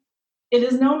It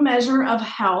is no measure of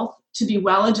health to be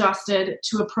well adjusted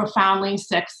to a profoundly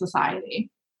sick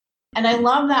society. And I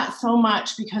love that so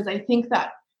much because I think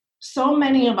that so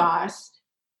many of us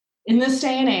in this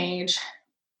day and age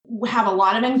have a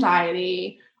lot of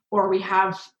anxiety, or we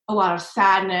have a lot of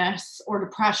sadness or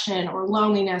depression or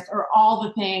loneliness or all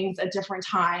the things at different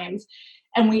times.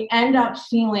 And we end up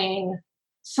feeling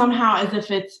somehow as if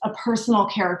it's a personal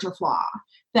character flaw,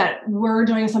 that we're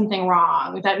doing something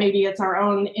wrong, that maybe it's our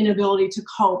own inability to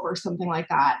cope or something like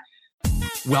that.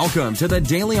 Welcome to the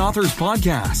Daily Authors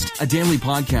Podcast, a daily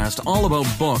podcast all about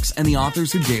books and the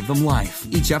authors who gave them life.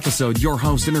 Each episode, your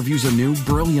host interviews a new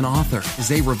brilliant author as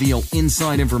they reveal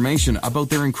inside information about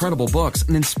their incredible books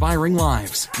and inspiring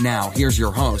lives. Now, here's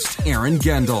your host, Aaron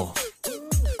Gendel.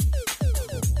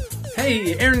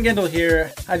 Hey, Aaron Gendel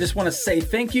here. I just want to say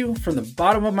thank you from the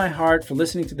bottom of my heart for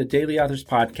listening to the Daily Authors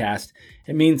Podcast.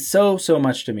 It means so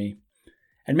much to me.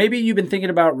 And maybe you've been thinking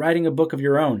about writing a book of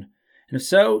your own. And if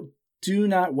so, do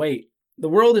not wait. The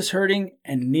world is hurting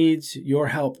and needs your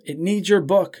help. It needs your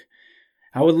book.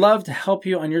 I would love to help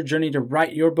you on your journey to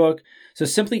write your book. So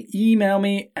simply email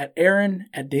me at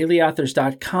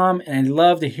aaron@dailyauthors.com, and I'd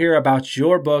love to hear about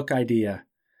your book idea.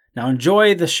 Now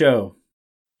enjoy the show.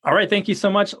 All right. Thank you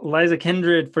so much, Liza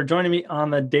Kindred, for joining me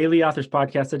on the Daily Authors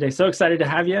Podcast today. So excited to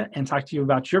have you and talk to you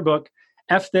about your book,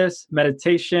 F This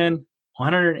Meditation,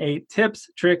 108 Tips,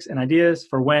 Tricks, and Ideas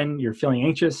for when you're feeling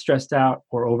anxious, stressed out,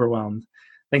 or overwhelmed.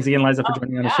 Thanks again, Liza, for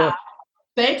joining me on the show.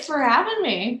 Thanks for having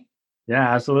me.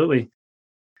 Yeah, absolutely.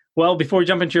 Well, before we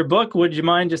jump into your book, would you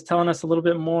mind just telling us a little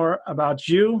bit more about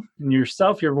you and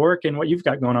yourself, your work, and what you've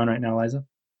got going on right now, Liza?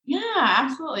 Yeah,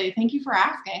 absolutely. Thank you for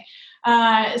asking.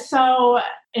 So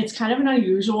it's kind of an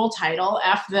unusual title,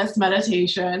 F This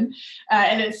Meditation.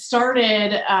 And it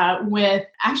started with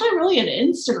actually really an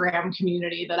Instagram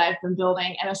community that I've been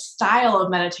building and a style of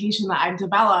meditation that I've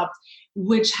developed,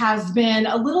 which has been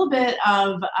a little bit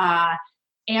of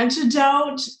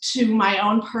antidote to my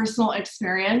own personal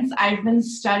experience. I've been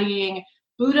studying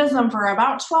Buddhism for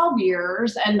about 12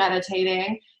 years and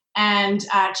meditating, and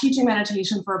teaching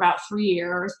meditation for about 3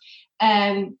 years.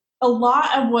 And a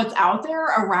lot of what's out there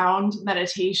around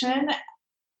meditation,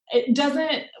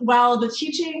 while the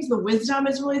teachings, the wisdom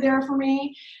is really there for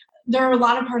me, there are a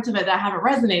lot of parts of it that haven't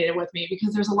resonated with me,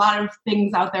 because there's a lot of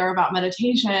things out there about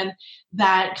meditation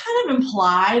that kind of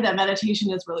imply that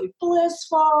meditation is really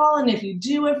blissful, and if you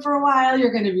do it for a while,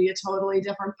 you're going to be a totally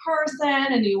different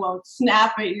person, and you won't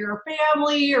snap at your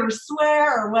family or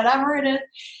swear or whatever it is.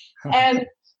 And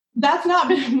that's not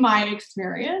been my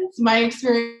experience. My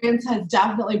experience has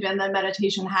definitely been that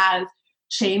meditation has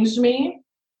changed me.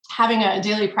 Having a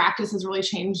daily practice has really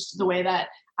changed the way that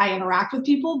I interact with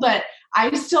people. But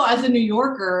I still, as a New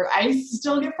Yorker, I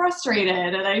still get frustrated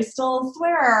and I still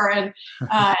swear. And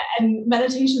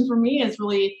meditation for me is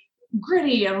really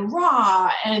gritty and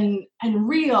raw and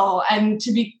real. And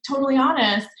to be totally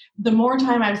honest, the more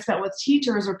time I've spent with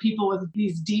teachers or people with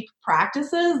these deep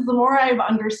practices, the more I've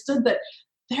understood that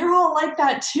they're all like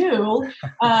that too.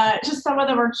 Just some of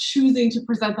them are choosing to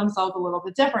present themselves a little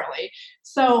bit differently.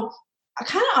 So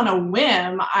kind of on a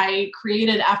whim, I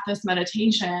created F This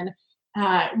Meditation,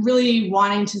 really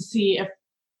wanting to see if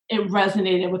it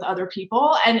resonated with other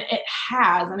people. And it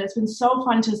has. And it's been so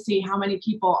fun to see how many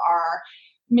people are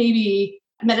maybe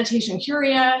meditation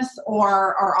curious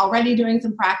or are already doing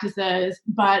some practices,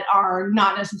 but are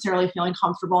not necessarily feeling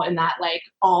comfortable in that like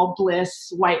all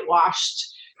bliss,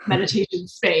 whitewashed meditation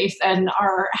space, and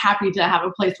are happy to have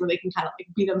a place where they can kind of like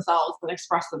be themselves and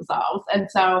express themselves. And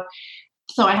so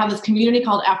I have this community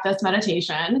called F This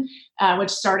Meditation, which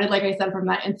started, like I said, from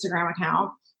that Instagram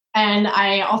account. And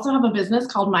I also have a business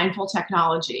called Mindful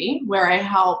Technology, where I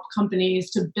help companies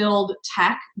to build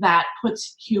tech that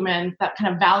puts humans, that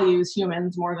kind of values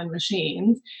humans more than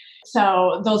machines.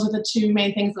 So those are the two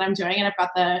main things that I'm doing. And I've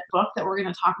got the book that we're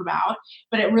going to talk about.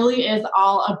 But it really is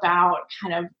all about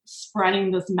kind of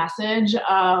spreading this message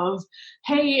of,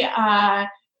 hey,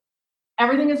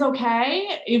 everything is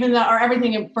okay, or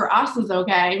everything for us is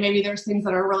okay. Maybe there's things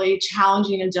that are really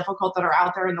challenging and difficult that are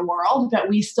out there in the world, but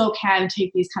we still can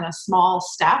take these kind of small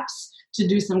steps to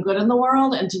do some good in the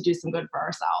world and to do some good for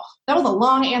ourselves. That was a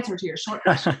long answer to your short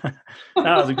question.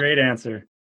 That was a great answer.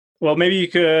 Well, maybe you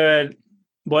could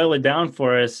boil it down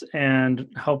for us and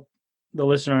help the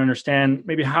listener understand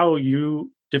maybe how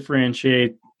you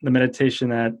differentiate the meditation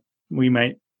that we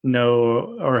might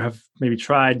know or have maybe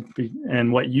tried,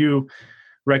 and what you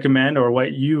recommend or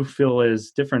what you feel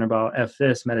is different about F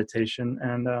This meditation,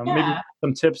 and maybe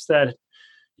some tips that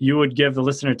you would give the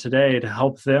listener today to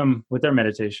help them with their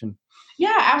meditation.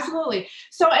 Yeah, absolutely.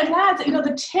 So, and that's,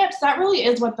 the tips, that really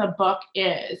is what the book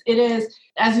is. It is,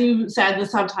 as you said, the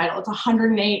subtitle, it's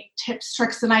 108 tips,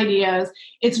 tricks, and ideas.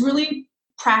 It's really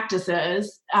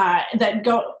practices that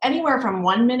go anywhere from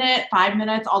 1 minute, 5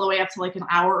 minutes, all the way up to like an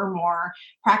hour or more.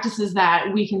 Practices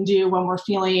that we can do when we're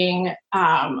feeling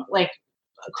like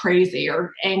crazy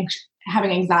or having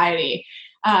anxiety.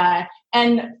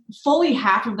 And fully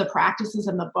half of the practices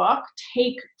in the book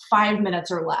take 5 minutes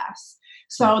or less.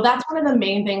 So that's one of the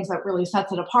main things that really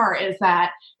sets it apart, is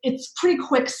that it's pretty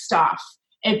quick stuff.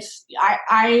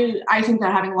 I think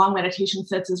that having long meditation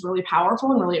sits is really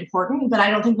powerful and really important, but I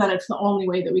don't think that it's the only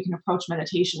way that we can approach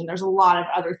meditation. There's a lot of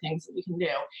other things that we can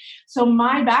do. So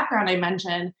my background, I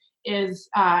mentioned, is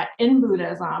in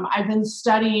Buddhism. I've been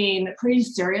studying pretty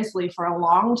seriously for a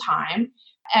long time.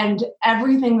 And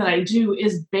everything that I do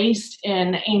is based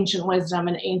in ancient wisdom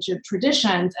and ancient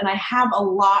traditions. And I have a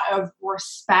lot of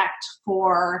respect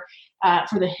for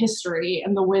the history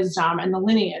and the wisdom and the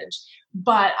lineage.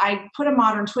 But I put a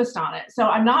modern twist on it. So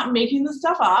I'm not making this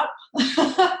stuff up.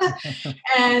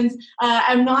 And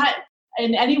I'm not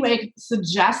in any way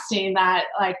suggesting that,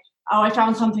 like, oh, I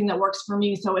found something that works for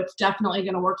me, so it's definitely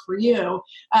going to work for you.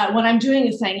 What I'm doing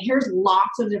is saying, here's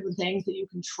lots of different things that you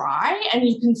can try, and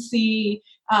you can see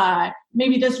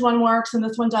maybe this one works and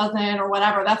this one doesn't, or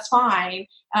whatever. That's fine.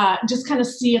 Just kind of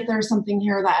see if there's something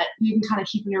here that you can kind of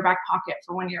keep in your back pocket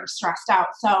for when you're stressed out.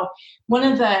 So one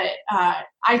of the,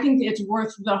 I think it's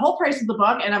worth the whole price of the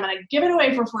book, and I'm going to give it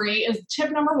away for free, is tip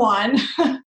number 1.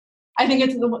 I think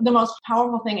it's the most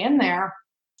powerful thing in there.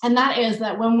 And that is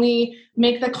that when we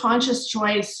make the conscious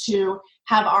choice to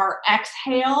have our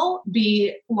exhale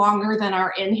be longer than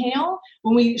our inhale,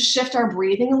 when we shift our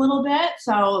breathing a little bit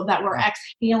so that we're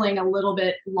exhaling a little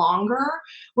bit longer,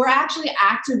 we're actually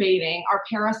activating our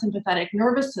parasympathetic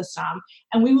nervous system,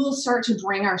 and we will start to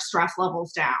bring our stress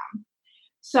levels down.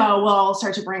 So we'll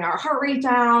start to bring our heart rate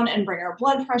down and bring our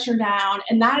blood pressure down.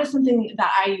 And that is something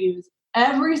that I use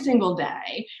every single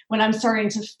day when I'm starting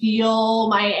to feel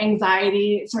my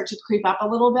anxiety start to creep up a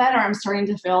little bit, or I'm starting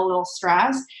to feel a little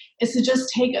stressed, is to just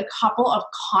take a couple of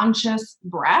conscious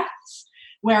breaths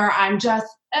where I'm just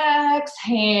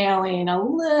exhaling a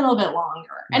little bit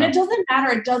longer. And it doesn't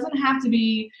matter. It doesn't have to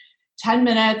be 10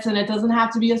 minutes, and it doesn't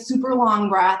have to be a super long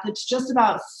breath. It's just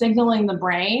about signaling the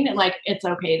brain, like, it's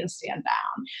okay to stand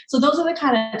down. So those are the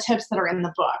kind of tips that are in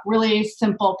the book. Really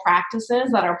simple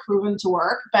practices that are proven to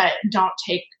work, but don't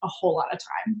take a whole lot of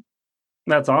time.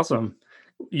 That's awesome.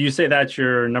 You say that's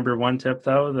your number 1 tip,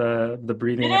 though, the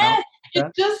breathing out?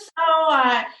 It's just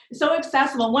so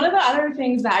accessible. One of the other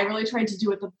things that I really tried to do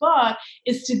with the book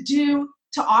is to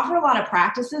offer a lot of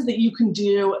practices that you can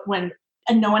do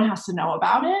and no one has to know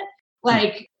about it.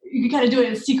 Like, you can kind of do it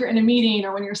in secret in a meeting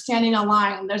or when you're standing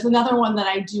online. There's another one that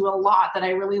I do a lot that I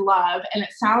really love, and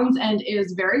it sounds and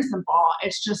is very simple.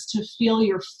 It's just to feel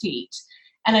your feet.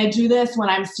 And I do this when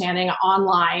I'm standing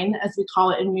online, as we call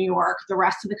it in New York. The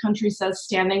rest of the country says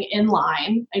standing in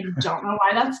line. I don't know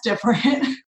why that's different.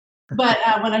 But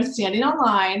when I'm standing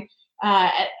online,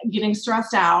 getting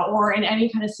stressed out, or in any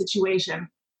kind of situation,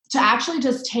 to actually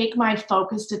just take my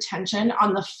focused attention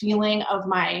on the feeling of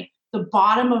the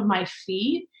bottom of my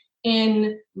feet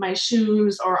in my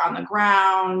shoes or on the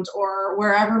ground or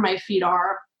wherever my feet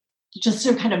are, just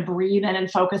to kind of breathe in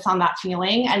and focus on that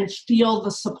feeling and feel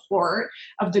the support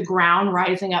of the ground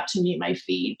rising up to meet my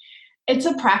feet. It's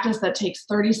a practice that takes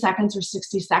 30 seconds or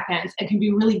 60 seconds and can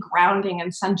be really grounding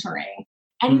and centering.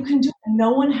 And you can do it. No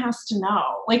one has to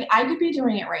know. Like, I could be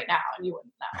doing it right now and you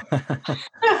wouldn't know.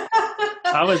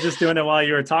 I was just doing it while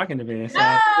you were talking to me. So.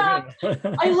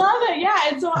 I love it. Yeah.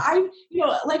 And so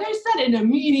like I said, in a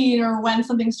meeting or when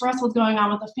something stressful is going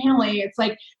on with the family, it's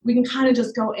like we can kind of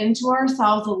just go into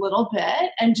ourselves a little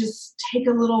bit and just take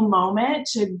a little moment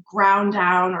to ground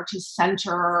down or to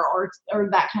center or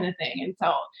that kind of thing. And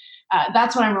so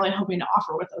that's what I'm really hoping to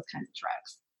offer with those kinds of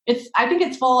tricks. I think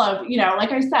it's full of,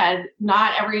 like I said,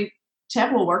 not every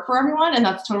tip will work for everyone, and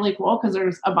that's totally cool because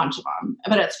there's a bunch of them,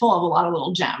 but it's full of a lot of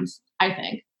little gems, I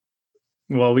think.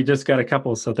 Well, we just got a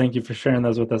couple, so thank you for sharing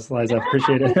those with us, Liza. I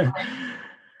appreciate it.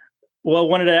 Well, I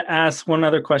wanted to ask one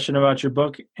other question about your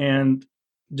book and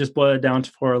just boil it down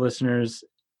for our listeners.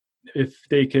 If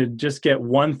they could just get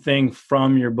one thing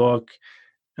from your book,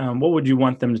 what would you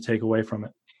want them to take away from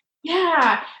it?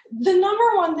 Yeah, the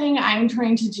number one thing I'm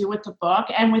trying to do with the book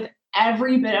and with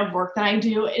every bit of work that I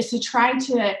do is to try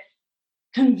to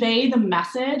convey the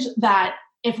message that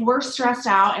if we're stressed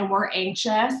out and we're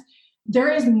anxious,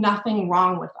 there is nothing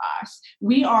wrong with us.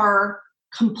 We are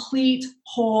complete,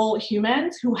 whole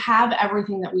humans who have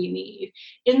everything that we need.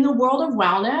 In the world of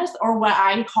wellness, or what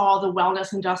I call the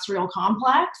wellness industrial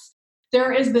complex,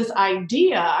 there is this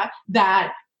idea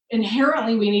that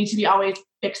inherently we need to be always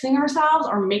fixing ourselves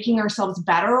or making ourselves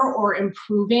better or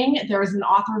improving. There's an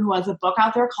author who has a book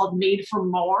out there called Made for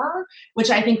More, which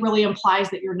I think really implies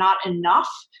that you're not enough,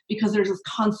 because there's this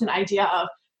constant idea of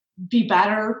be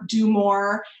better, do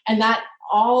more, and that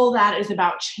all that is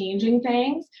about changing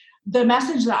things. The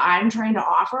message that I'm trying to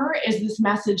offer is this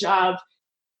message of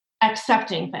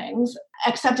accepting things,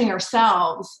 accepting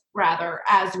ourselves rather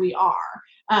as we are.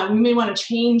 We may want to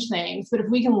change things, but if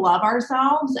we can love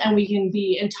ourselves and we can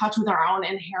be in touch with our own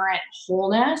inherent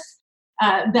wholeness,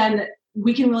 then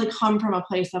we can really come from a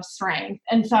place of strength.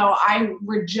 And so I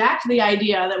reject the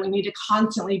idea that we need to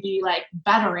constantly be like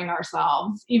bettering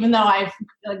ourselves, even though I've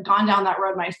gone down that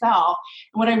road myself.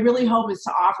 And what I really hope is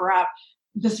to offer up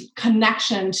this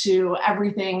connection to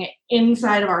everything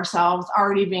inside of ourselves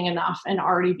already being enough and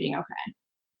already being okay.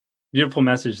 Beautiful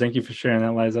message. Thank you for sharing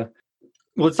that, Liza.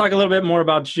 Well, let's talk a little bit more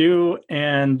about you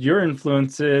and your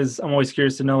influences. I'm always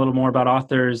curious to know a little more about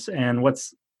authors and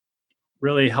what's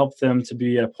really helped them to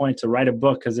be at a point to write a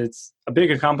book, because it's a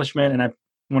big accomplishment. And I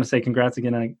want to say congrats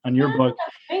again on your book.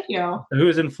 Thank you. Who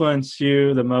has influenced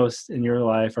you the most in your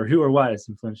life, or who or what has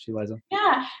influenced you, Liza?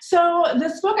 Yeah. So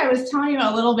this book, I was telling you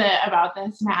a little bit about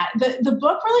this, Matt. The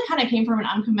book really kind of came from an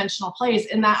unconventional place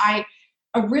in that I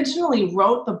originally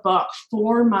wrote the book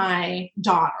for my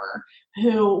daughter,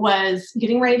 who was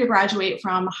getting ready to graduate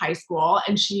from high school,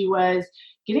 and she was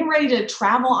getting ready to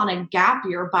travel on a gap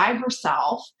year by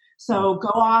herself. So go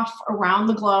off around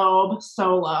the globe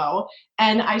solo.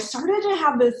 And I started to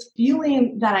have this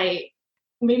feeling that I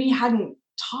maybe hadn't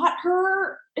taught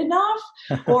her enough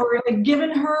or given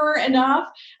her enough,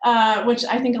 which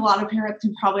I think a lot of parents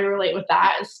can probably relate with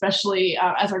that, especially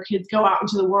as our kids go out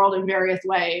into the world in various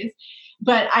ways.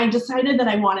 But I decided that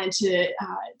I wanted to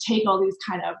take all these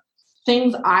kind of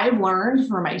things I've learned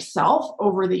for myself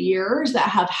over the years that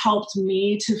have helped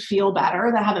me to feel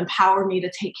better, that have empowered me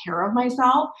to take care of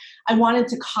myself. I wanted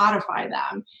to codify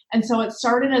them. And so it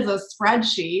started as a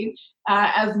spreadsheet,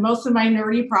 as most of my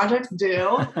nerdy projects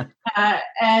do.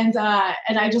 And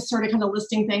I just started kind of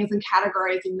listing things and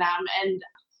categorizing them.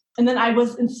 And then I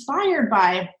was inspired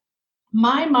by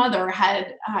my mother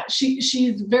had,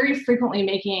 she's very frequently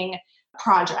making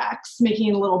projects,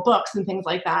 making little books and things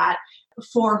like that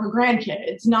for her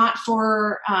grandkids, not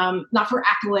for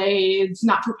accolades,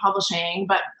 not for publishing,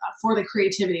 but for the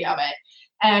creativity of it.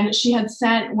 And she had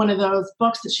sent one of those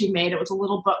books that she made. It was a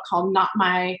little book called Not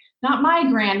My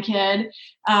Grandkid.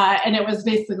 And it was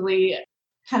basically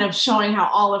kind of showing how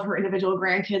all of her individual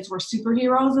grandkids were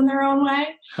superheroes in their own way.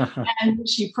 And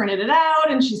she printed it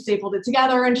out and she stapled it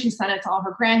together and she sent it to all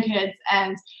her grandkids.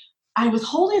 And I was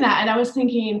holding that and I was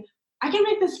thinking, I can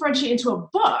make this spreadsheet into a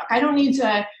book. I don't need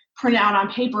to print it out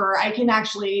on paper. I can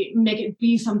actually make it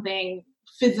be something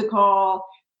physical.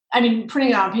 I mean,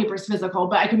 printing it out on paper is physical,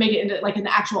 but I can make it into like an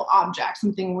actual object,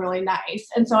 something really nice.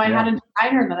 And so I had a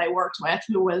designer that I worked with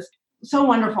who was so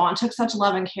wonderful and took such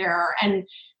love and care. And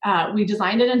we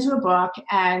designed it into a book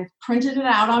and printed it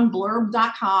out on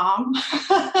blurb.com.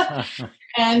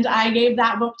 And I gave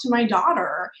that book to my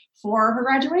daughter for her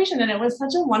graduation. And it was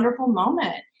such a wonderful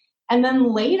moment. And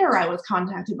then later I was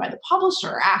contacted by the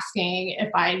publisher asking if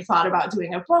I thought about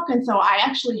doing a book. And so I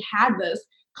actually had this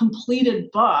completed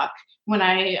book when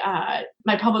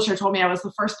my publisher told me I was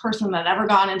the first person that ever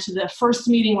gone into the first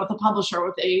meeting with a publisher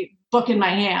with a book in my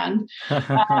hand,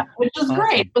 which was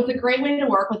great. It was a great way to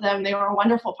work with them. They were a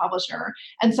wonderful publisher.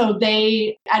 And so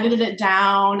they edited it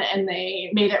down and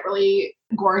they made it really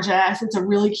gorgeous. It's a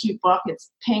really cute book.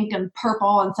 It's pink and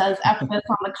purple and says epithets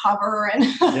on the cover. And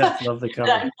yes, love the cover.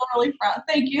 I'm really proud.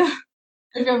 Thank you.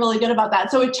 I feel really good about that.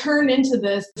 So it turned into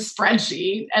this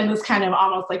spreadsheet and this kind of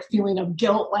almost like feeling of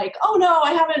guilt, like, oh no,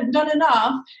 I haven't done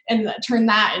enough, and turned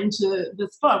that into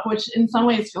this book, which in some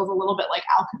ways feels a little bit like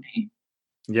alchemy.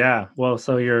 Yeah. Well,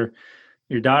 so your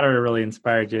daughter really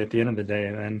inspired you at the end of the day,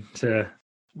 and then to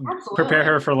prepare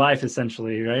her for life,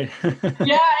 essentially, right?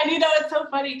 Yeah, and it's so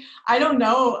funny. I don't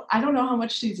know how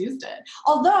much she's used it.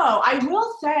 Although I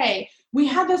will say we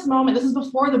had this moment, this is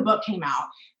before the book came out,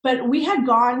 but we had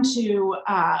gone to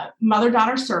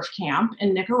mother-daughter surf camp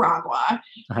in Nicaragua,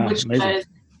 which amazing.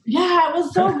 It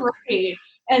was so great.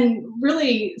 And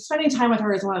really spending time with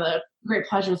her is one of the great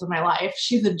pleasures of my life.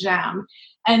 She's a gem.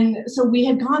 And so we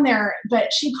had gone there,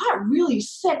 but she got really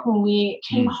sick when we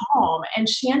came home, and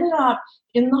she ended up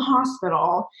in the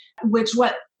hospital, which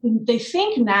what they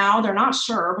think now, they're not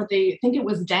sure, but they think it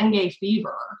was dengue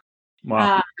fever.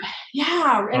 Wow.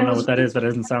 Yeah. I don't know what that is, but it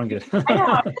doesn't sound good. I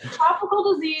know. It's a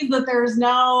tropical disease that there's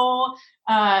no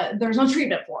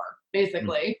treatment for.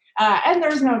 basically. And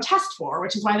there's no test for,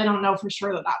 which is why they don't know for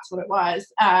sure that that's what it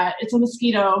was. It's a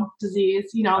mosquito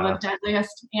disease, the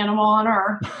deadliest animal on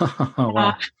earth.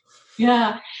 Wow.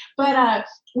 Yeah. But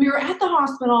we were at the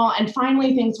hospital, and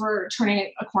finally things were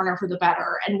turning a corner for the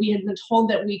better. And we had been told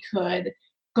that we could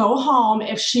go home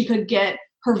if she could get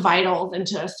her vitals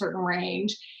into a certain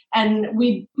range. And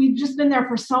we've just been there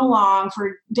for so long,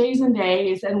 for days and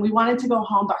days, and we wanted to go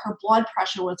home, but her blood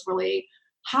pressure was really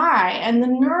high. And the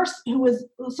nurse, who was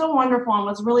so wonderful and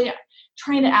was really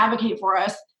trying to advocate for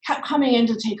us, kept coming in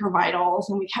to take her vitals,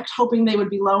 and we kept hoping they would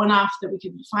be low enough that we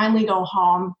could finally go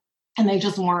home, and they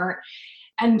just weren't.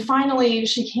 And finally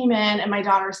she came in, and my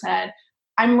daughter said,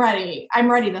 I'm ready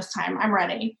this time, I'm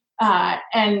ready.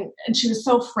 And she was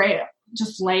so frail,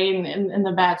 just laying in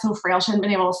the bed, so frail. She hadn't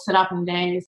been able to sit up in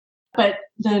days. But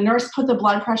the nurse put the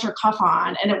blood pressure cuff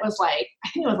on, and it was I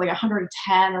think it was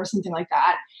 110 or something like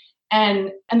that.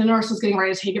 And the nurse was getting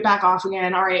ready to take it back off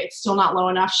again. All right, it's still not low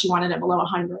enough. She wanted it below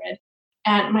 100.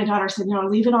 And my daughter said, no,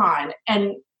 leave it on.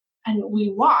 And we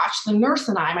watched, the nurse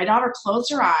and I, my daughter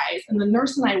closed her eyes, and the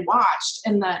nurse and I watched,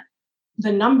 and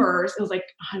the numbers, it was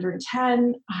 110,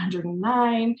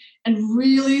 109, and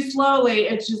really slowly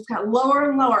it just got lower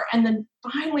and lower. And then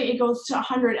finally it goes to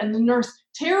 100, and the nurse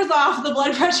tears off the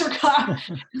blood pressure cuff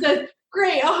and says,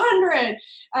 great, 100.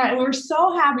 And we were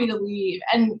so happy to leave.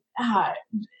 And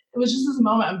it was just this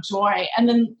moment of joy. And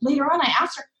then later on I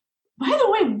asked her, by the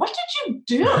way, what did you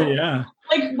do? Yeah.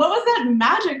 What was that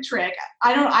magic trick?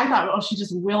 I thought, she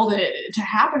just willed it to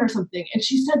happen or something. And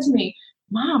she said to me,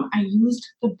 Mom, I used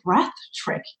the breath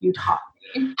trick you taught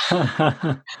me. And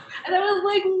I was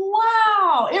like,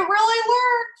 wow, it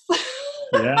really works.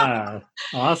 Yeah,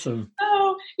 awesome.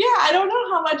 So, yeah, I don't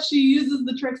know how much she uses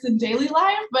the tricks in daily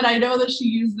life, but I know that she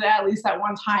used it at least at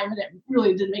one time, and it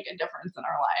really did make a difference in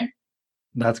our life.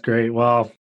 That's great. Well,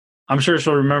 I'm sure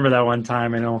she'll remember that one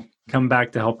time, and it'll come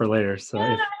back to help her later. So,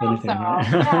 yeah, if anything.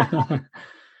 Yeah.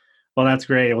 Well, that's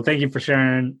great. Well, thank you for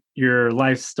sharing your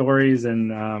life stories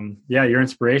and your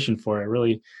inspiration for it. I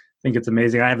really think it's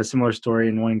amazing. I have a similar story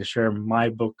in wanting to share my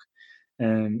book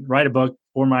and write a book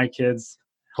for my kids,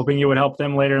 hoping it would help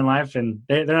them later in life. And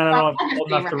they're not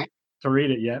old enough to read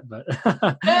it yet, but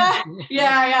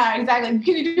yeah, exactly.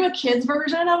 Can you do a kid's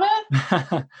version of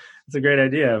it? It's a great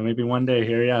idea. Maybe one day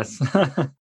here. Yes.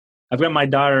 I've got my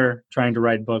daughter trying to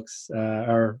write books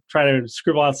or try to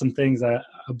scribble out some things, a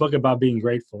book about being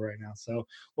grateful right now. So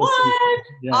we'll see.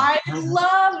 Yeah. I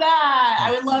love that.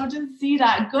 I would love to see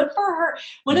that. Good for her.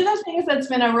 One of the things that's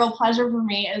been a real pleasure for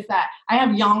me is that I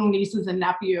have young nieces and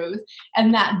nephews,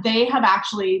 and that they have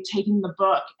actually taken the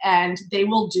book and they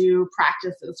will do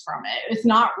practices from it. It's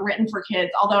not written for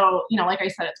kids, although, like I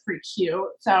said, it's pretty cute.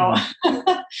 So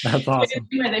that's awesome.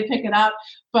 They pick it up.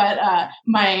 But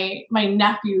my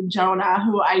nephew, Jonah,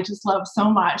 who I just love so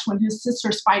much, when his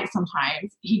sisters fight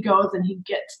sometimes, he goes and he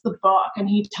gets the book and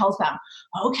he tells them,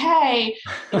 okay,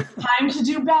 it's time to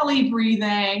do belly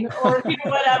breathing or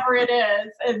whatever it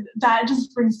is. And that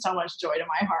just brings so much joy to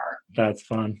my heart. That's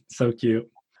fun. So cute.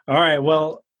 All right.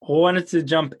 Well, I wanted to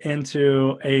jump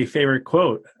into a favorite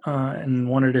quote and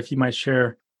wondered if you might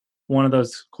share one of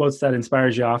those quotes that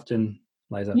inspires you often,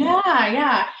 Liza.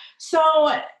 Yeah. So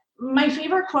my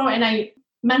favorite quote, and I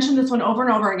mentioned this one over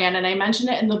and over again, and I mentioned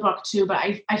it in the book too, but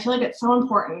I feel like it's so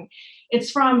important. It's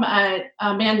from a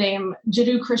man named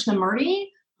Jiddu Krishnamurti,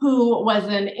 who was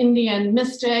an Indian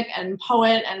mystic and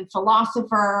poet and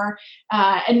philosopher.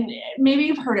 And maybe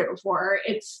you've heard it before.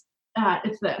 It's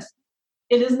this.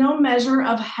 It is no measure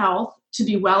of health to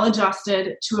be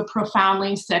well-adjusted to a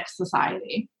profoundly sick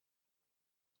society.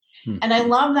 And I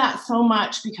love that so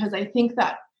much because I think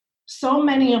that so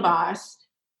many of us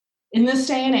in this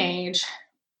day and age,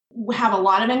 we have a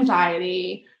lot of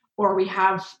anxiety, or we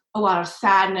have a lot of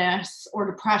sadness or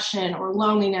depression or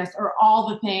loneliness or all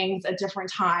the things at different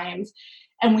times.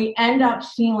 And we end up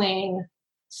feeling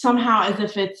somehow as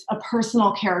if it's a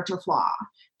personal character flaw,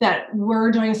 that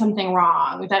we're doing something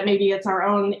wrong, that maybe it's our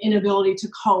own inability to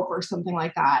cope or something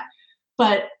like that.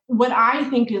 But what I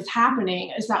think is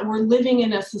happening is that we're living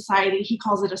in a society, he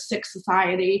calls it a sick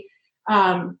society,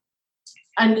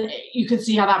 and you can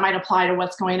see how that might apply to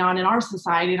what's going on in our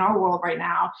society, in our world right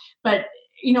now. But,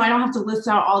 I don't have to list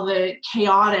out all the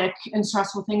chaotic and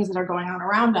stressful things that are going on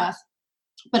around us.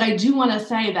 But I do want to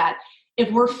say that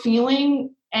if we're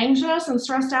feeling anxious and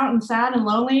stressed out and sad and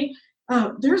lonely,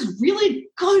 there's really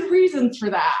good reasons for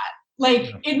that.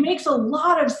 It makes a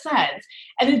lot of sense.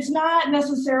 And it's not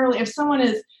necessarily, if someone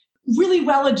is really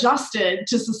well adjusted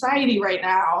to society right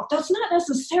now, that's not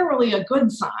necessarily a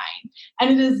good sign.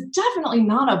 And it is definitely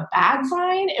not a bad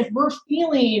sign if we're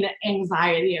feeling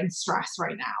anxiety and stress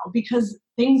right now, because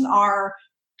things are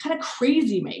kind of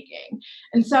crazy making.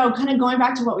 And so kind of going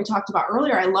back to what we talked about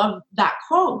earlier, I love that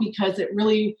quote because it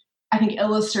really, I think,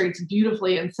 illustrates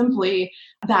beautifully and simply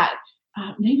that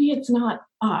maybe it's not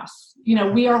us.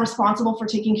 We are responsible for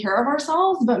taking care of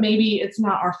ourselves, but maybe it's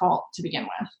not our fault to begin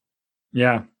with.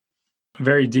 Yeah.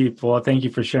 Very deep. Well, thank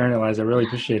you for sharing it, Liza. I really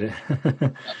appreciate it.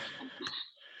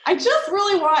 I just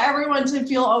really want everyone to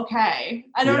feel okay.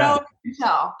 I don't know if you can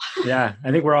tell. Yeah.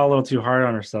 I think we're all a little too hard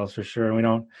on ourselves for sure. And we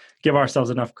don't give ourselves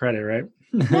enough credit, right?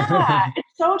 Yeah,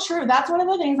 it's so true. That's one of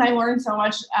the things I learned so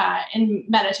much in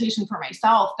meditation for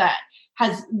myself that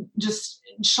has just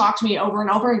shocked me over and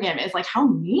over again is like how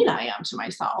mean I am to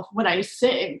myself when I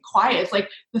sit in quiet. It's like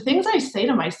the things I say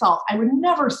to myself, I would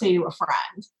never say to a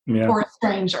friend or a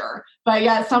stranger. But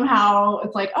yet somehow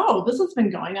it's like, oh, this has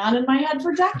been going on in my head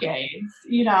for decades,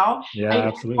 Yeah, I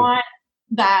absolutely. want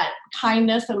that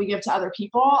kindness that we give to other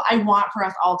people. I want for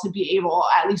us all to be able,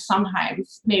 at least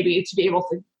sometimes, maybe to be able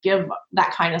to give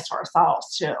that kindness to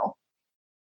ourselves too.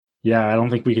 Yeah, I don't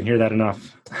think we can hear that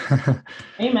enough.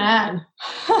 Amen.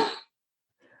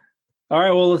 All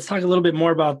right, well, let's talk a little bit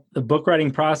more about the book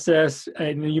writing process.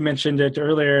 I know you mentioned it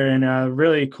earlier, and a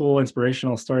really cool,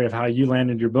 inspirational story of how you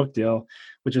landed your book deal,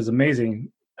 which is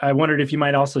amazing. I wondered if you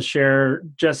might also share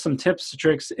just some tips,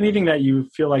 tricks, anything that you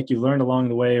feel like you've learned along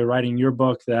the way writing your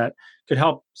book that could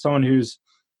help someone who's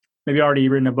maybe already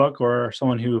written a book or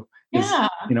someone who is,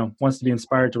 wants to be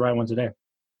inspired to write one today.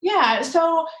 Yeah,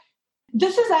 so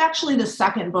this is actually the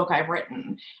second book I've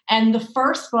written. And the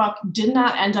first book did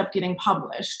not end up getting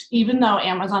published, even though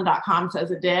Amazon.com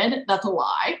says it did. That's a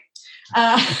lie.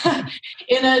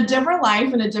 In a different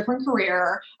life, in a different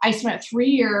career, I spent 3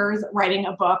 years writing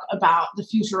a book about the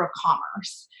future of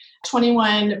commerce,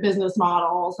 21 business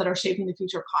models that are shaping the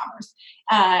future of commerce.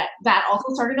 That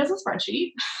also started as a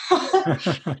spreadsheet.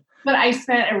 But I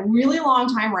spent a really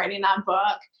long time writing that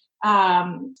book,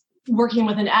 working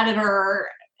with an editor.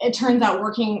 It turns out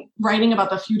writing about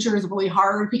the future is really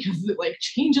hard because it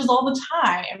changes all the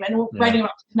time. And writing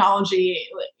about technology,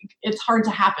 it's hard to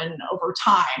happen over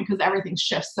time because everything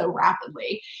shifts so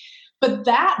rapidly. But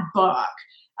that book,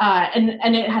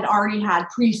 and it had already had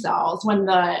pre-sales when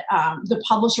the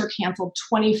publisher canceled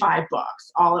 25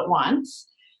 books all at once,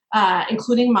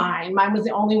 including mine. Mine was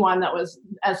the only one that was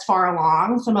as far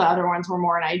along. Some of the other ones were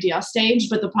more an idea stage,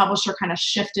 but the publisher kind of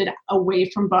shifted away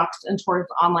from books and towards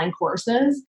online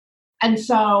courses. And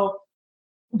so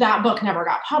that book never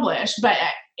got published, but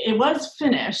it was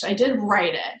finished. I did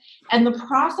write it. And the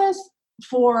process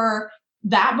for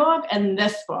that book and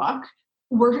this book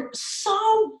were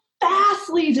so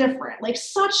vastly different,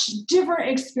 such different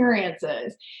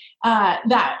experiences,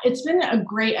 that it's been a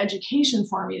great education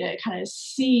for me to kind of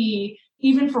see,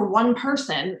 even for one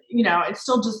person, it's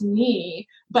still just me,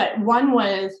 but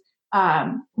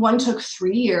one took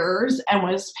 3 years and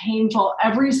was painful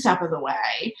every step of the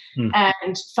way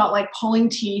and felt like pulling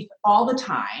teeth all the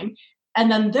time.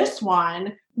 And then this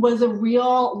one was a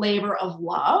real labor of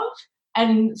love.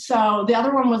 And so the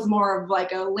other one was more of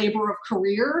a labor of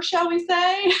career, shall we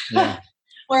say,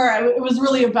 where it was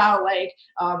really about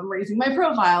raising my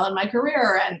profile and my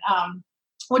career, and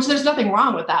which there's nothing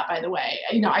wrong with that, by the way.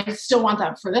 I still want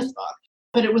that for this book.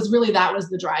 But it was really, that was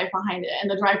the drive behind it.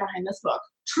 And the drive behind this book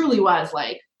truly was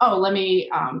let me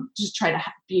just try to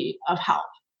be of help,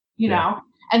 know?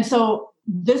 And so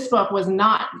this book was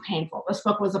not painful. This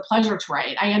book was a pleasure to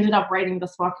write. I ended up writing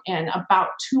this book in about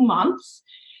 2 months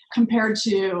compared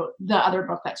to the other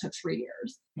book that took 3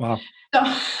 years. Wow. So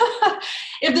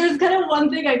if there's kind of one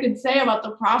thing I could say about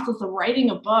the process of writing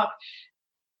a book,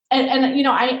 and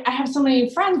I have so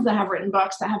many friends that have written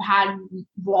books that have had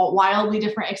wildly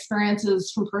different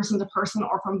experiences from person to person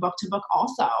or from book to book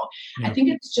also. Yeah. I think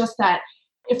it's just that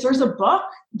if there's a book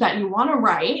that you want to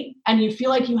write and you feel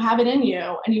like you have it in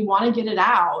you and you want to get it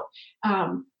out,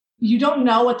 you don't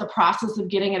know what the process of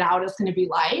getting it out is going to be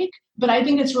like, but I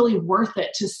think it's really worth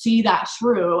it to see that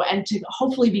through and to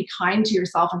hopefully be kind to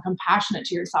yourself and compassionate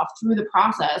to yourself through the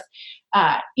process,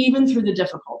 even through the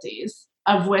difficulties,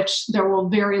 of which there will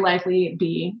very likely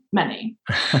be many.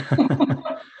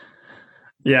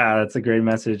 Yeah, that's a great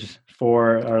message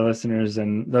for our listeners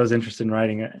and those interested in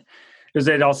writing. Is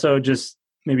it also just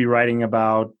maybe writing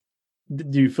about,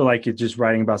 do you feel like it's just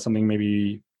writing about something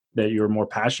maybe that you're more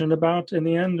passionate about in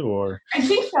the end, or? I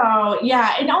think so,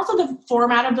 yeah. And also the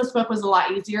format of this book was a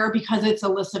lot easier because it's a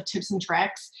list of tips and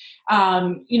tricks.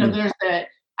 There's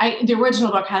the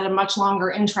original book had a much longer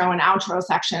intro and outro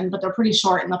section, but they're pretty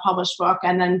short in the published book.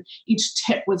 And then each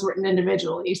tip was written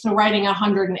individually. So writing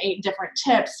 108 different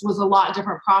tips was a lot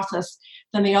different process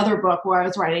than the other book where I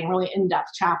was writing really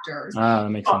in-depth chapters. That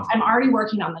makes sense. I'm already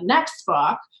working on the next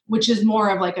book, which is more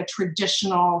of like a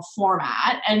traditional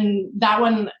format. And that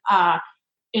one,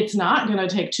 it's not going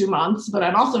to take 2 months, but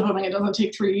I'm also hoping it doesn't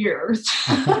take 3 years.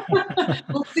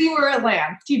 We'll see where it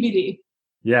lands. TBD.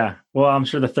 Yeah. Well, I'm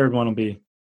sure the third one will be,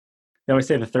 they always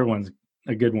say the third one's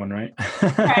a good one, right?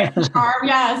 Okay. Charm.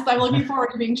 Yes. I'm looking forward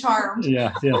to being charmed.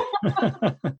 Yeah.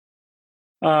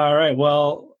 All right.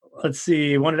 Well, let's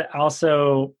see. Wanted to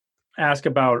also ask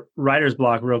about writer's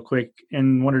block real quick,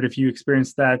 and wondered if you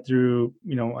experienced that through,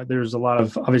 there's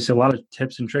obviously a lot of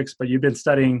tips and tricks, but you've been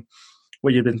studying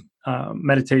what you've been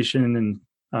meditation and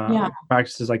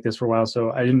practices like this for a while.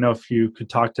 So I didn't know if you could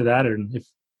talk to that, and if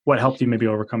what helped you maybe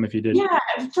overcome if you did. Yeah,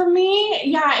 for me,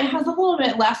 it has a little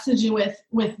bit less to do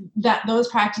with those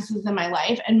practices in my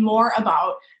life, and more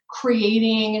about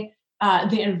creating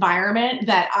the environment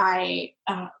that I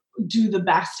do the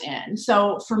best in.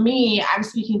 So for me, I'm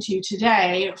speaking to you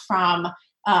today from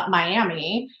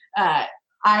Miami.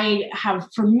 I have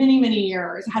for many, many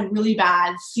years had really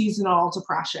bad seasonal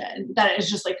depression that is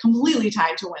just like completely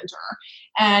tied to winter.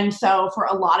 And so for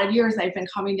a lot of years, I've been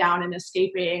coming down and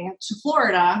escaping to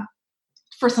Florida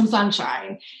for some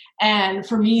sunshine. And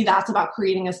for me, that's about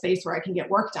creating a space where I can get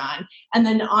work done. And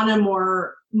then on a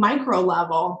more micro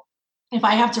level, if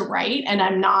I have to write and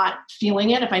I'm not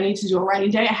feeling it, if I need to do a writing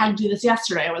day, I had to do this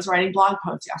yesterday. I was writing blog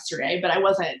posts yesterday, but I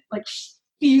wasn't like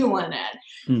feeling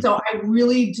it. So I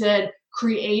really did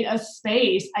create a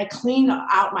space. I cleaned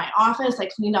out my office. I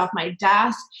cleaned off my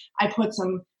desk. I put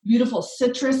some beautiful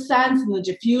citrus scents in the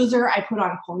diffuser. I put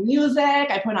on cool music.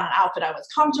 I put on an outfit I was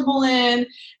comfortable in.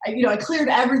 I cleared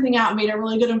everything out and made a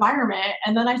really good environment.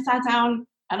 And then I sat down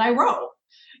and I wrote.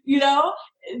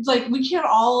 It's like we can't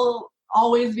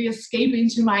always be escaping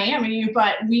to Miami,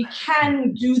 but we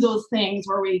can do those things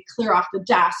where we clear off the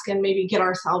desk and maybe get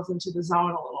ourselves into the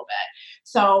zone a little bit.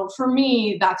 So for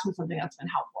me, that's been something that's been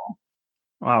helpful.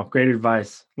 Wow, great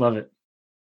advice. Love it.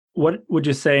 What would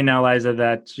you say now, Liza,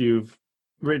 that you've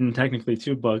written technically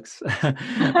 2 books?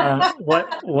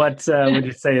 What would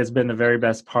you say has been the very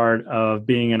best part of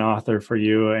being an author for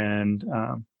you and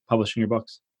publishing your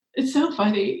books? It's so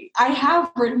funny. I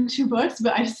have written 2 books,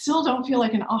 but I still don't feel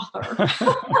like an author.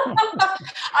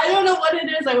 I don't know what it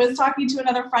is. I was talking to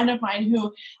another friend of mine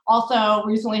who also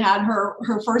recently had her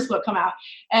first book come out.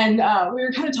 And we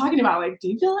were kind of talking about like, do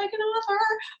you feel like an author?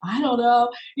 I don't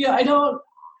know.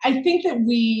 I think that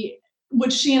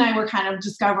what she and I were kind of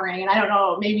discovering, and I don't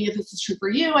know, maybe if this is true for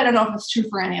you, I don't know if it's true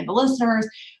for any of the listeners,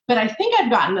 but I think I've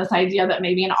gotten this idea that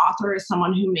maybe an author is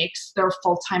someone who makes their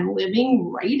full-time living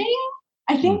writing.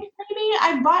 I think maybe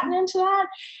I've bought into that.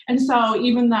 And so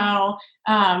even though,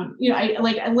 I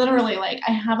literally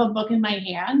I have a book in my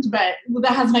hand, but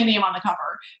that has my name on the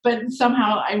cover, but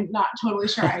somehow I'm not totally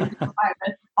sure I'm an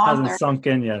author. Hasn't sunk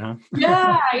in yet, huh?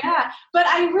 Yeah. But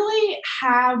I really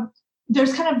have,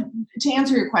 there's kind of, to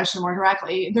answer your question more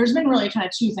directly, there's been really kind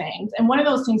of 2 things. And one of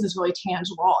those things is really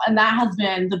tangible. And that has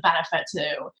been the benefit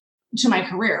to my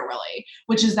career, really,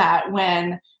 which is that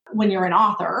when you're an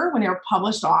author, when you're a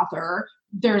published author,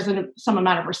 there's some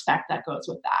amount of respect that goes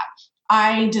with that.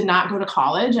 I did not go to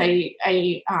college. I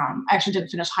actually didn't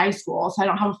finish high school, so I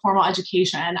don't have a formal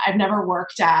education. I've never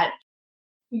worked at,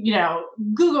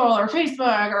 Google or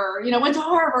Facebook or, went to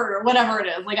Harvard or whatever it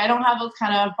is. Like, I don't have those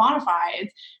kind of bona fides.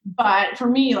 But for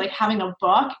me, like, having a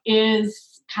book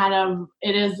is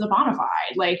it is a bona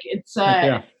fide. Like, it's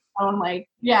a...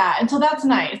 And so that's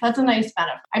nice. That's a nice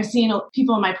benefit. I've seen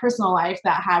people in my personal life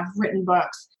that have written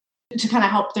books to kind of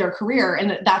help their career,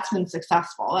 and that's been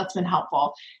successful. That's been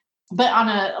helpful. But on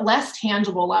a less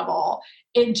tangible level,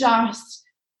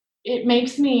 it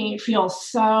makes me feel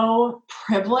so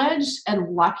privileged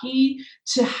and lucky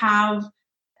to have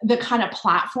the kind of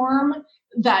platform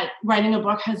that writing a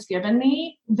book has given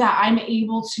me, that I'm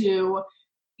able to,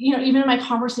 even in my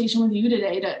conversation with you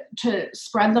today, to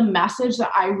spread the message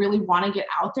that I really want to get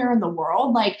out there in the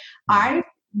world. Like, I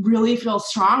really feel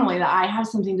strongly that I have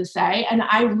something to say, and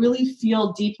I really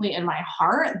feel deeply in my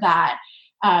heart that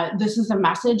this is a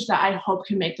message that I hope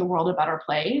can make the world a better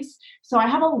place. So I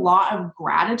have a lot of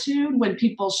gratitude when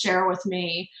people share with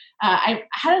me. I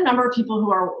had a number of people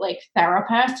who are like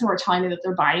therapists who are telling me that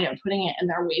they're buying it and putting it in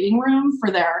their waiting room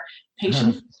for their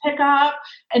patients to pick up.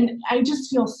 And I just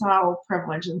feel so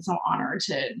privileged and so honored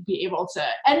to be able to,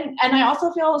 and I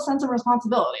also feel a sense of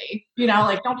responsibility,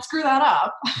 don't screw that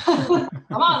up.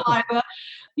 Come on, Liza.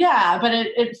 Yeah, but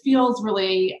it feels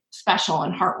really special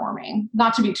and heartwarming.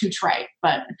 Not to be too trite,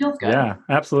 but it feels good. Yeah,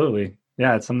 absolutely.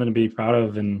 Yeah, it's something to be proud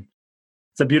of, and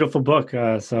it's a beautiful book.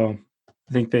 So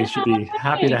I think they should be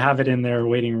happy to have it in their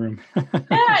waiting room.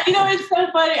 Yeah, it's so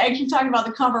funny. I keep talking about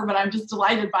the cover, but I'm just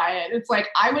delighted by it. It's like,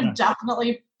 I would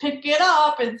definitely pick it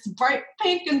up. It's bright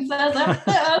pink and says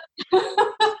FS.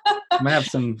 Might have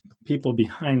some people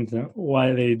behind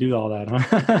why they do all that,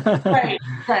 huh? Right,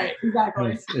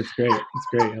 exactly. It's great. It's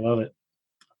great. I love it.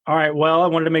 All right. Well, I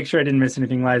wanted to make sure I didn't miss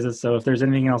anything, Liza. So if there's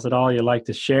anything else at all you'd like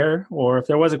to share, or if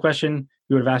there was a question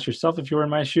you would have asked yourself if you were in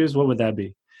my shoes, what would that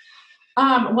be?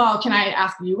 Well, can I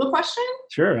ask you a question?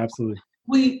 Sure, absolutely.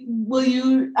 Will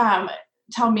you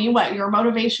tell me what your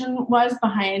motivation was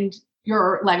behind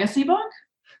your legacy book?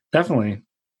 Definitely.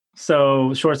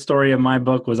 So, short story of my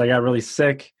book was I got really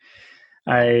sick.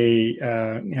 I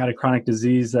had a chronic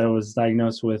disease that I was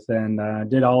diagnosed with, and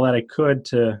did all that I could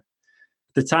to. At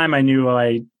the time, I knew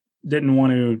I didn't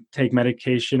want to take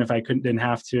medication if I didn't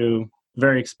have to.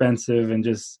 Very expensive and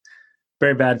just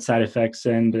very bad side effects.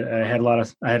 And I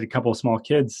had a couple of small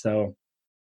kids, so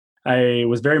I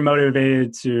was very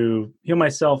motivated to heal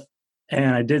myself,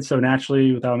 and I did so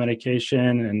naturally without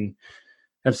medication, and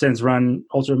have since run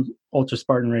ultra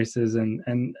Spartan races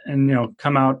and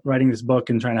come out writing this book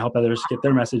and trying to help others get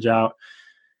their message out.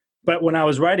 But when I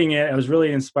was writing it, I was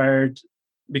really inspired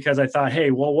because I thought, hey,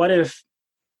 well, what if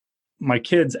my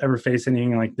kids ever face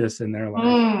anything like this in their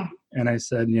life? And I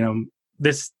said,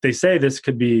 they say this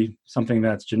could be something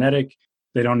that's genetic.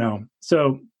 They don't know.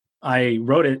 So I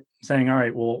wrote it saying, all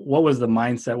right, well, what was the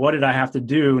mindset? What did I have to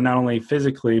do, not only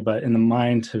physically, but in the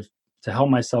mind to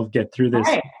help myself get through this?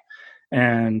 Right.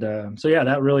 And so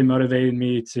that really motivated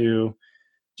me to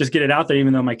just get it out there.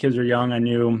 Even though my kids were young, I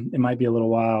knew it might be a little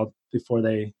while before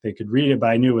they could read it, but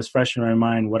I knew it was fresh in my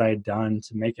mind what I had done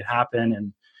to make it happen,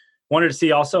 and wanted to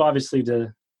see also, obviously,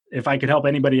 if I could help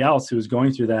anybody else who was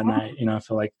going through that. And I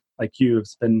feel like you,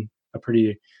 it's been a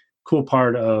pretty cool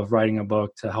part of writing a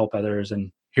book to help others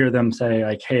and hear them say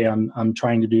like, hey, I'm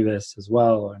trying to do this as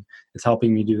well, and it's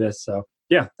helping me do this. So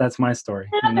yeah, that's my story.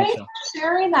 Thanks for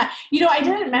sharing that. I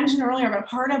didn't mention earlier, but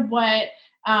part of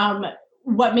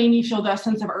what made me feel the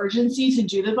sense of urgency to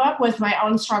do the book was my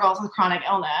own struggles with chronic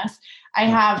illness. I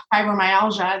have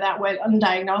fibromyalgia that went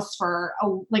undiagnosed for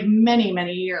many,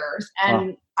 many years.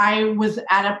 And I was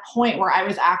at a point where I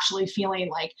was actually feeling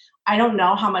like, I don't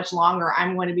know how much longer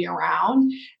I'm going to be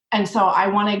around. And so I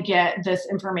want to get this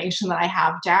information that I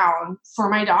have down for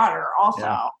my daughter also.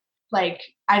 Yeah.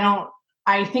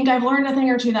 I think I've learned a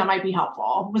thing or two that might be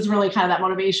helpful, was really kind of that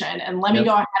motivation. And let me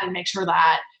go ahead and make sure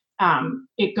that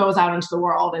it goes out into the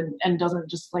world and doesn't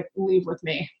just leave with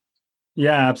me.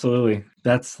 Yeah, absolutely.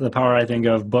 That's the power, I think,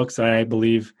 of books, I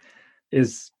believe,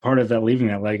 is part of that, leaving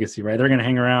that legacy, right? They're going to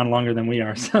hang around longer than we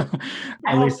are. So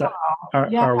at least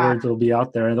our words will be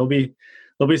out there, and they'll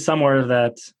be somewhere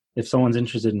that if someone's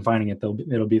interested in finding it,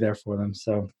 it'll be there for them.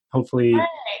 So hopefully. Right.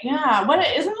 Yeah.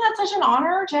 Isn't that such an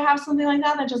honor to have something like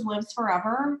that just lives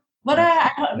forever?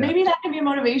 Maybe that can be a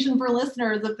motivation for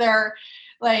listeners if they're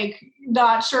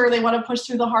not sure they want to push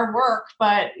through the hard work,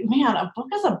 but man, a book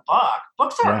is a book.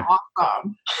 Books are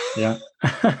awesome. Yeah.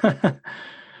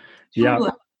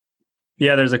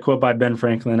 Yeah. There's a quote by Ben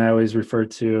Franklin I always refer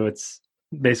to. It's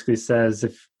basically says,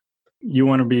 if you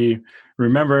want to be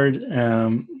remembered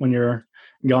when you're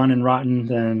gone and rotten,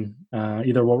 then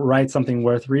either write something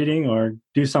worth reading or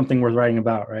do something worth writing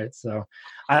about, right? So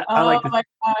I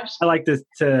like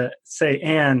to say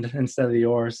and instead of the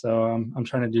or, so I'm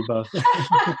trying to do both.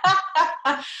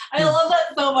 I love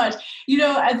that so much.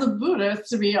 As a Buddhist,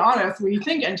 to be honest, we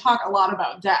think and talk a lot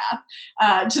about death,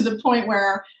 to the point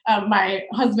where my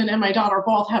husband and my daughter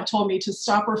both have told me to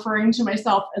stop referring to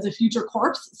myself as a future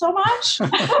corpse so much.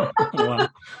 Wow.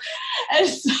 And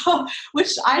so,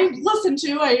 which I listen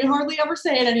to, I hardly ever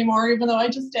say it anymore, even though I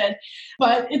just did.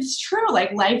 But it's true.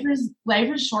 Life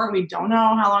is short. We don't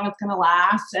know how long it's going to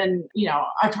last, and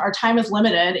our time is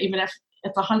limited, even if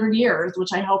it's 100 years, which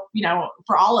I hope,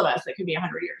 for all of us, it could be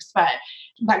 100 years. But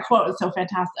that quote is so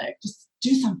fantastic. Just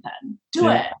do something. Do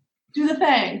it. Do the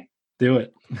thing. Do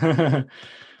it.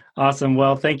 Awesome.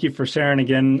 Well, thank you for sharing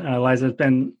again, Liza. It's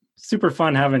been super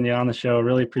fun having you on the show.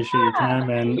 Really appreciate your time,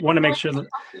 and wanted to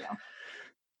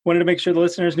make sure the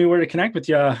listeners knew where to connect with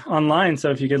you online.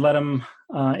 So if you could let them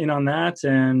in on that,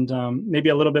 and maybe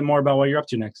a little bit more about what you're up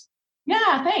to next.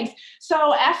 Yeah, thanks.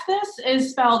 So this is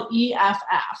spelled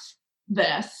EFF.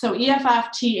 So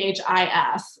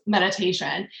EFFTHIS,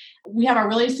 meditation. We have a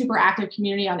really super active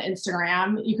community on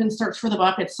Instagram. You can search for the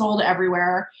book. It's sold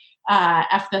everywhere.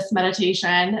 F This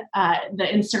Meditation. The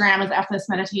Instagram is F This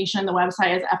Meditation. The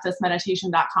website is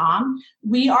fthismeditation.com.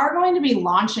 We are going to be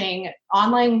launching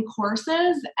online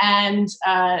courses and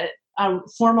a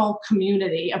formal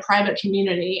community, a private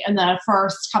community in the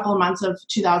first couple of months of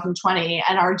 2020,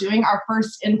 and are doing our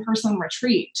first in-person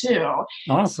retreat too.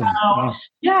 Awesome. So, wow.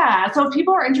 Yeah. So if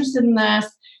people are interested in this,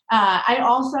 I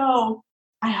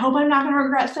hope I'm not going to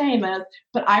regret saying this,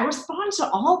 but I respond to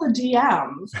all the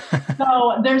DMs.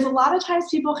 So there's a lot of times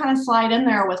people kind of slide in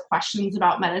there with questions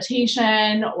about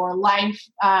meditation or life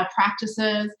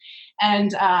practices.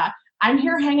 And I'm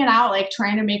here hanging out, like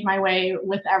trying to make my way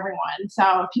with everyone.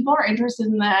 So if people are interested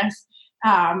in this,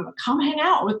 come hang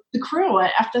out with the crew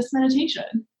at F This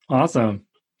Meditation. Awesome.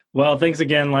 Well, thanks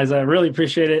again, Liza. I really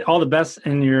appreciate it. All the best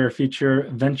in your future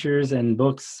ventures and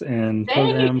books and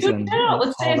programs. Thank you, too.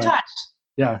 Let's stay in touch.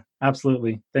 Yeah,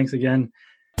 absolutely. Thanks again.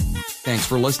 Thanks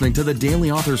for listening to the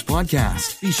Daily Authors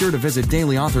Podcast. Be sure to visit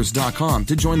dailyauthors.com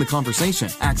to join the conversation,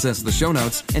 access the show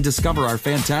notes, and discover our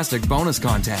fantastic bonus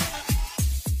content.